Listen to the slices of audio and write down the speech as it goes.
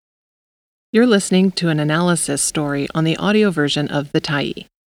You're listening to an analysis story on the audio version of The Tyee.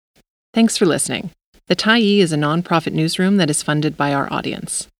 Thanks for listening. The Tyee is a nonprofit newsroom that is funded by our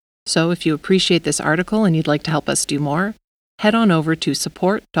audience. So if you appreciate this article and you'd like to help us do more, head on over to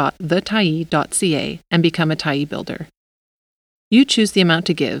support.thetyee.ca and become a Tyee builder. You choose the amount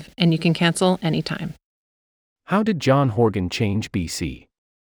to give, and you can cancel anytime. How did John Horgan change BC?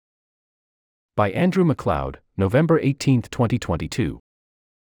 By Andrew MacLeod, November 18, 2022.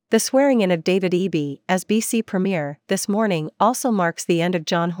 The swearing-in of David Eby as BC Premier this morning also marks the end of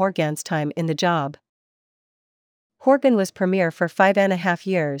John Horgan's time in the job. Horgan was Premier for 5.5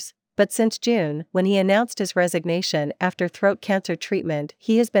 years, but since June, when he announced his resignation after throat cancer treatment,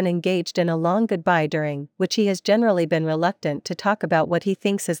 he has been engaged in a long goodbye during which he has generally been reluctant to talk about what he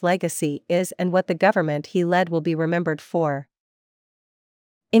thinks his legacy is and what the government he led will be remembered for.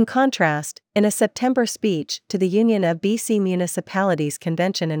 In contrast, in a September speech to the Union of BC Municipalities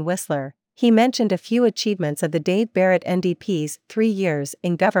Convention in Whistler, he mentioned a few achievements of the Dave Barrett NDP's 3 years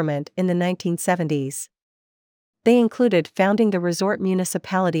in government in the 1970s. They included founding the resort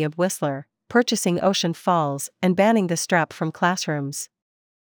municipality of Whistler, purchasing Ocean Falls, and banning the strap from classrooms.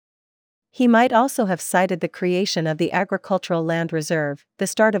 He might also have cited the creation of the Agricultural Land Reserve, the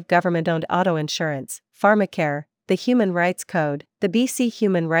start of government-owned auto insurance, pharmacare, the Human Rights Code, the BC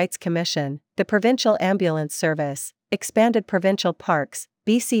Human Rights Commission, the Provincial Ambulance Service, expanded provincial parks,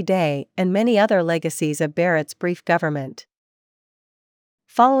 BC Day, and many other legacies of Barrett's brief government.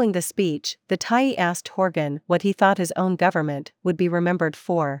 Following the speech, the Tyee asked Horgan what he thought his own government would be remembered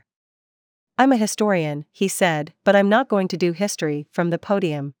for. "I'm a historian," he said, "but I'm not going to do history from the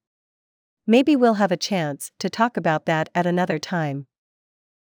podium. Maybe we'll have a chance to talk about that at another time."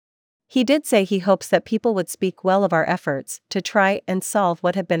 He did say he hopes that people would speak well of our efforts to try and solve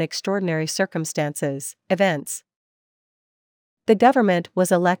what have been extraordinary circumstances, events. The government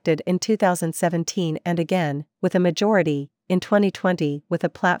was elected in 2017 and again, with a majority, in 2020 with a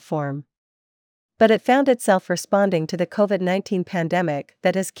platform. But it found itself responding to the COVID-19 pandemic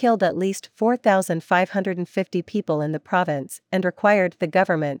that has killed at least 4,550 people in the province and required the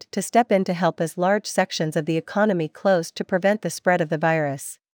government to step in to help as large sections of the economy closed to prevent the spread of the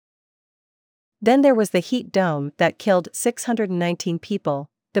virus. Then there was the heat dome that killed 619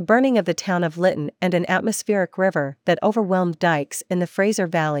 people, the burning of the town of Lytton, and an atmospheric river that overwhelmed dikes in the Fraser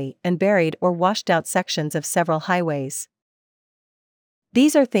Valley and buried or washed out sections of several highways.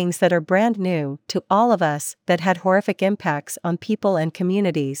 These are things that are brand new to all of us that had horrific impacts on people and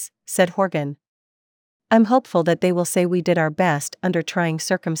communities, said Horgan. "I'm hopeful that they will say we did our best under trying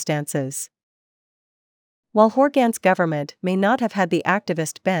circumstances." While Horgan's government may not have had the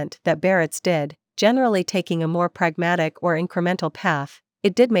activist bent that Barrett's did, generally taking a more pragmatic or incremental path,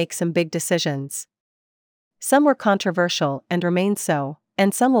 it did make some big decisions. Some were controversial and remain so,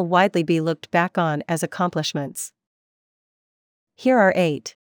 and some will widely be looked back on as accomplishments. Here are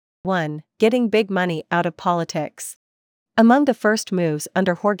 8. 1. Getting big money out of politics. Among the first moves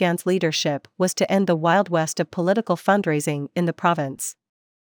under Horgan's leadership was to end the Wild West of political fundraising in the province.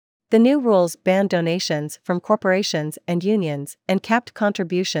 The new rules banned donations from corporations and unions and capped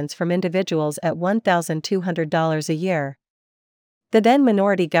contributions from individuals at $1,200 a year. The then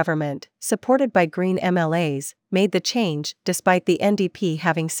minority government, supported by Green MLAs, made the change despite the NDP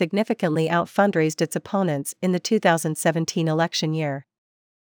having significantly out-fundraised its opponents in the 2017 election year.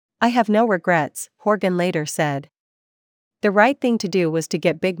 "I have no regrets," Horgan later said. "The right thing to do was to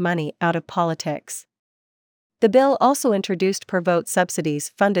get big money out of politics." The bill also introduced per-vote subsidies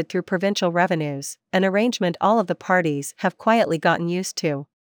funded through provincial revenues, an arrangement all of the parties have quietly gotten used to.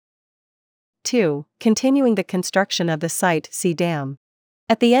 2. Continuing the construction of the Site C Dam.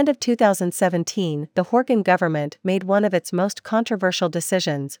 At the end of 2017, the Horgan government made one of its most controversial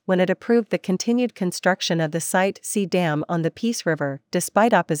decisions when it approved the continued construction of the Site C Dam on the Peace River,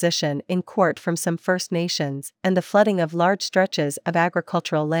 despite opposition in court from some First Nations and the flooding of large stretches of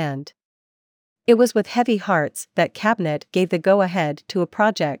agricultural land. It was with heavy hearts that Cabinet gave the go-ahead to a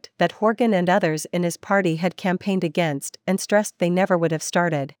project that Horgan and others in his party had campaigned against and stressed they never would have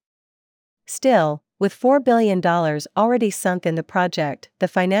started. Still, with $4 billion already sunk in the project, the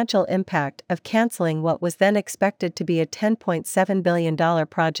financial impact of canceling what was then expected to be a $10.7 billion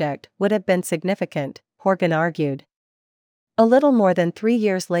project would have been significant, Horgan argued. A little more than 3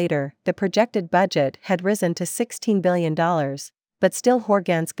 years later, the projected budget had risen to $16 billion, but still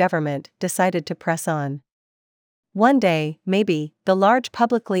Horgan's government decided to press on. One day, maybe, the large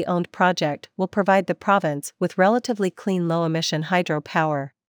publicly owned project will provide the province with relatively clean low-emission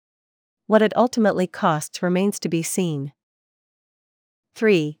hydropower. What it ultimately costs remains to be seen.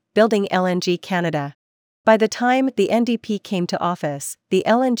 3. Building LNG Canada. By the time the NDP came to office, the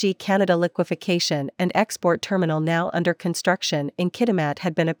LNG Canada liquefaction and export terminal now under construction in Kitimat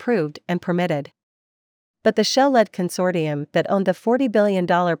had been approved and permitted. But the Shell-led consortium that owned the $40 billion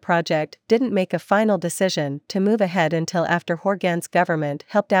project didn't make a final decision to move ahead until after Horgan's government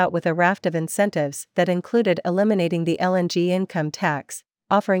helped out with a raft of incentives that included eliminating the LNG income tax,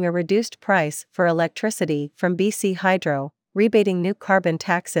 offering a reduced price for electricity from BC Hydro, rebating new carbon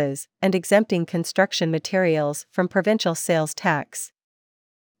taxes, and exempting construction materials from provincial sales tax.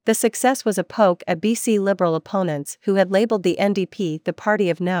 The success was a poke at BC Liberal opponents who had labelled the NDP the party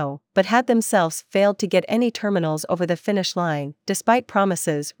of no, but had themselves failed to get any terminals over the finish line, despite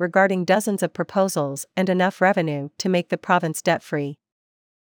promises regarding dozens of proposals and enough revenue to make the province debt-free.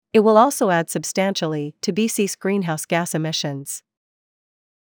 It will also add substantially to BC's greenhouse gas emissions.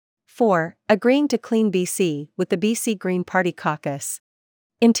 4. Agreeing to clean BC with the BC Green Party caucus.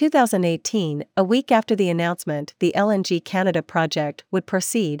 In 2018, a week after the announcement the LNG Canada project would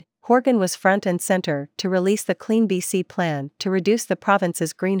proceed, Horgan was front and center to release the Clean BC plan to reduce the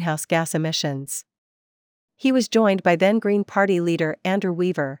province's greenhouse gas emissions. He was joined by then Green Party leader Andrew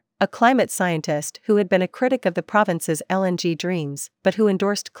Weaver, a climate scientist who had been a critic of the province's LNG dreams, but who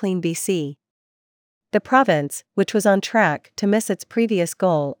endorsed Clean BC. The province, which was on track to miss its previous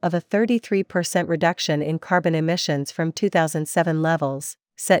goal of a 33% reduction in carbon emissions from 2007 levels,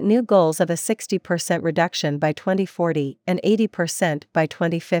 set new goals of a 60% reduction by 2040 and 80% by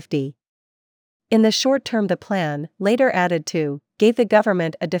 2050. In the short term, the plan, later added to, gave the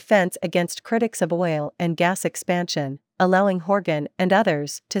government a defense against critics of oil and gas expansion, allowing Horgan and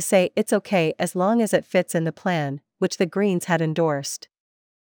others to say it's okay as long as it fits in the plan, which the Greens had endorsed.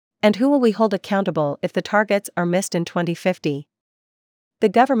 And who will we hold accountable if the targets are missed in 2050? The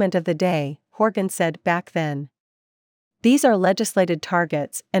government of the day, Horgan said back then. These are legislated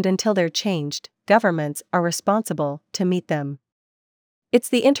targets, and until they're changed, governments are responsible to meet them. It's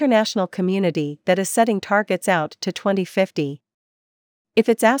the international community that is setting targets out to 2050. If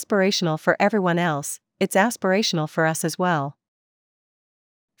it's aspirational for everyone else, it's aspirational for us as well.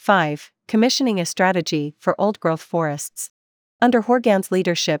 5. Commissioning a strategy for old-growth forests. Under Horgan's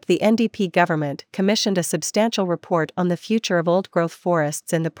leadership, the NDP government commissioned a substantial report on the future of old-growth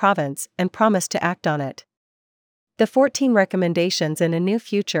forests in the province and promised to act on it. The 14 recommendations in a new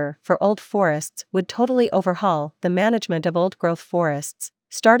future for old forests would totally overhaul the management of old-growth forests,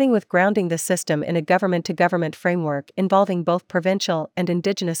 starting with grounding the system in a government-to-government framework involving both provincial and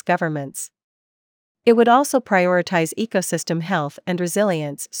Indigenous governments. It would also prioritize ecosystem health and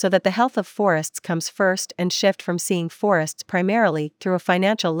resilience so that the health of forests comes first and shift from seeing forests primarily through a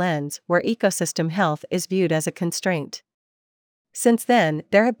financial lens where ecosystem health is viewed as a constraint. Since then,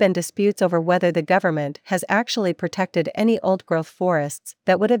 there have been disputes over whether the government has actually protected any old-growth forests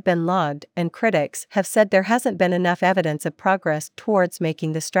that would have been logged, and critics have said there hasn't been enough evidence of progress towards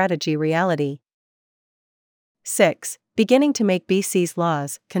making the strategy reality. 6. Beginning to make BC's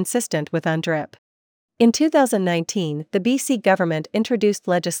laws consistent with UNDRIP. In 2019, the BC government introduced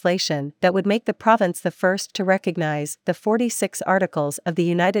legislation that would make the province the first to recognize the 46 articles of the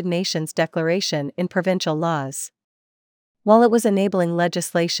United Nations Declaration in provincial laws. While it was enabling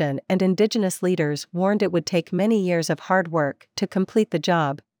legislation and Indigenous leaders warned it would take many years of hard work to complete the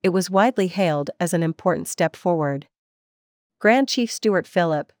job, it was widely hailed as an important step forward. Grand Chief Stuart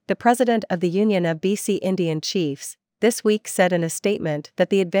Phillip, the president of the Union of BC Indian Chiefs, this week said in a statement that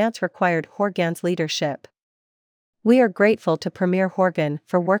the advance required Horgan's leadership. We are grateful to Premier Horgan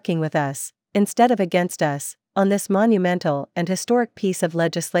for working with us, instead of against us, on this monumental and historic piece of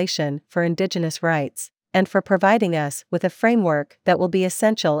legislation for Indigenous rights, and for providing us with a framework that will be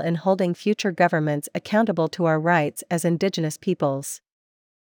essential in holding future governments accountable to our rights as Indigenous peoples.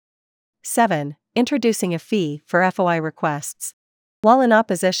 7. Introducing a fee for FOI requests. While in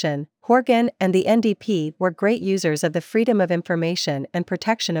opposition, Horgan and the NDP were great users of the Freedom of Information and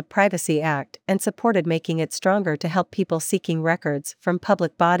Protection of Privacy Act and supported making it stronger to help people seeking records from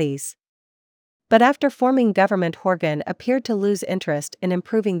public bodies. But after forming government, Horgan appeared to lose interest in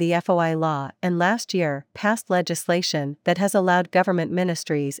improving the FOI law and last year passed legislation that has allowed government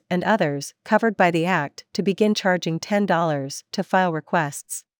ministries and others covered by the Act to begin charging $10 to file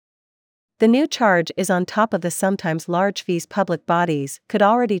requests. The new charge is on top of the sometimes large fees public bodies could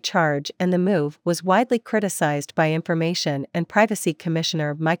already charge, and the move was widely criticized by Information and Privacy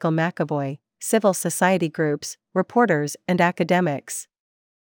Commissioner Michael McAvoy, civil society groups, reporters, and academics.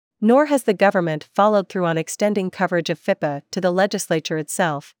 Nor has the government followed through on extending coverage of FIPA to the legislature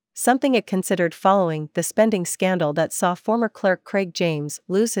itself, something it considered following the spending scandal that saw former clerk Craig James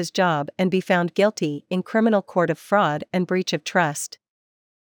lose his job and be found guilty in criminal court of fraud and breach of trust.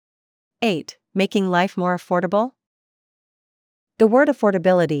 8. making life more affordable? The word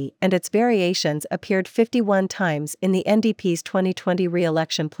affordability and its variations appeared 51 times in the NDP's 2020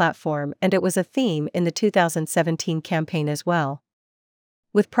 re-election platform, and it was a theme in the 2017 campaign as well.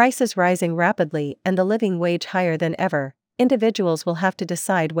 With prices rising rapidly and the living wage higher than ever, individuals will have to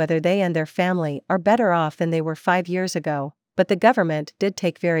decide whether they and their family are better off than they were 5 years ago, but the government did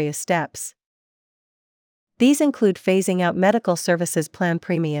take various steps. These include phasing out medical services plan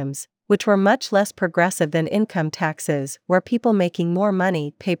premiums, which were much less progressive than income taxes, where people making more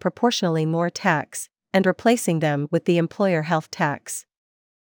money pay proportionally more tax, and replacing them with the employer health tax.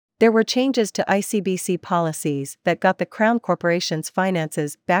 There were changes to ICBC policies that got the Crown Corporation's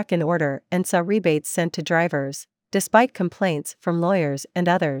finances back in order and saw rebates sent to drivers, despite complaints from lawyers and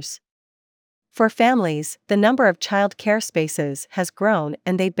others. For families, the number of child care spaces has grown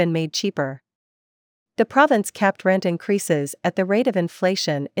and they've been made cheaper. The province capped rent increases at the rate of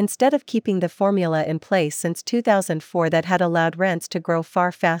inflation instead of keeping the formula in place since 2004 that had allowed rents to grow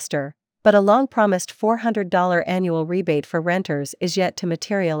far faster, but a long-promised $400 annual rebate for renters is yet to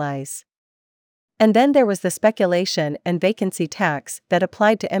materialize. And then there was the speculation and vacancy tax that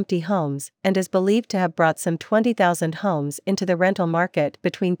applied to empty homes and is believed to have brought some 20,000 homes into the rental market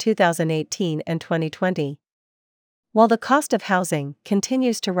between 2018 and 2020. While the cost of housing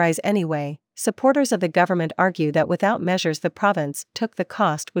continues to rise anyway, supporters of the government argue that without measures the province took, the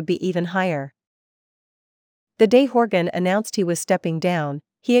cost would be even higher. The day Horgan announced he was stepping down,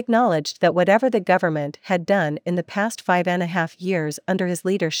 he acknowledged that whatever the government had done in the past 5.5 years under his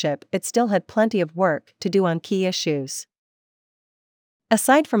leadership, it still had plenty of work to do on key issues.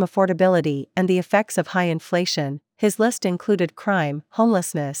 Aside from affordability and the effects of high inflation, his list included crime,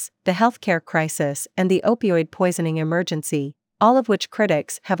 homelessness, the healthcare crisis, and the opioid poisoning emergency, all of which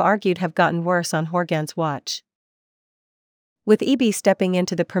critics have argued have gotten worse on Horgan's watch. With Eby stepping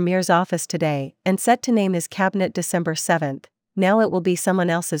into the Premier's office today and set to name his cabinet December 7th, now it will be someone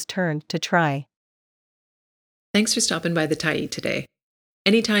else's turn to try. Thanks for stopping by the Tyee today.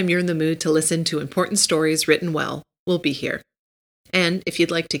 Anytime you're in the mood to listen to important stories written well, we'll be here. And if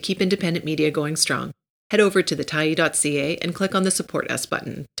you'd like to keep independent media going strong, head over to thetyee.ca and click on the Support Us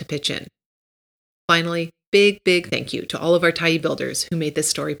button to pitch in. Finally, big thank you to all of our Tyee builders who made this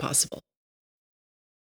story possible.